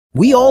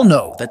We all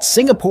know that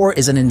Singapore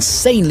is an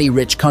insanely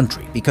rich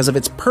country because of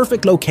its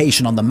perfect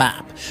location on the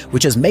map,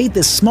 which has made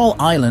this small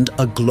island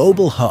a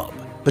global hub.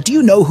 But do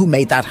you know who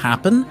made that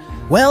happen?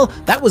 Well,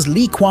 that was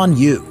Lee Kuan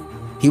Yew.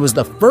 He was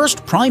the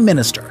first Prime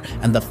Minister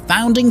and the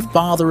founding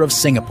father of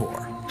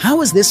Singapore.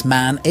 How is this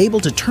man able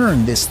to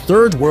turn this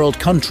third world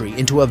country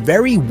into a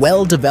very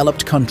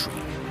well-developed country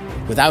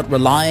without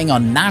relying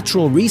on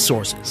natural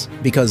resources,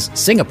 because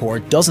Singapore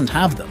doesn't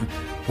have them?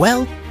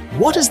 Well,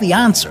 what is the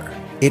answer?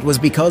 It was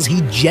because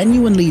he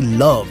genuinely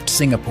loved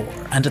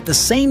Singapore, and at the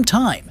same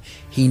time,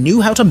 he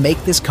knew how to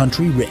make this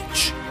country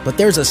rich. But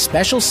there's a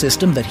special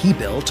system that he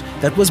built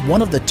that was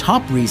one of the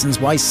top reasons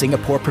why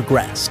Singapore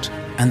progressed,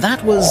 and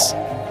that was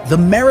the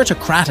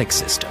meritocratic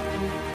system.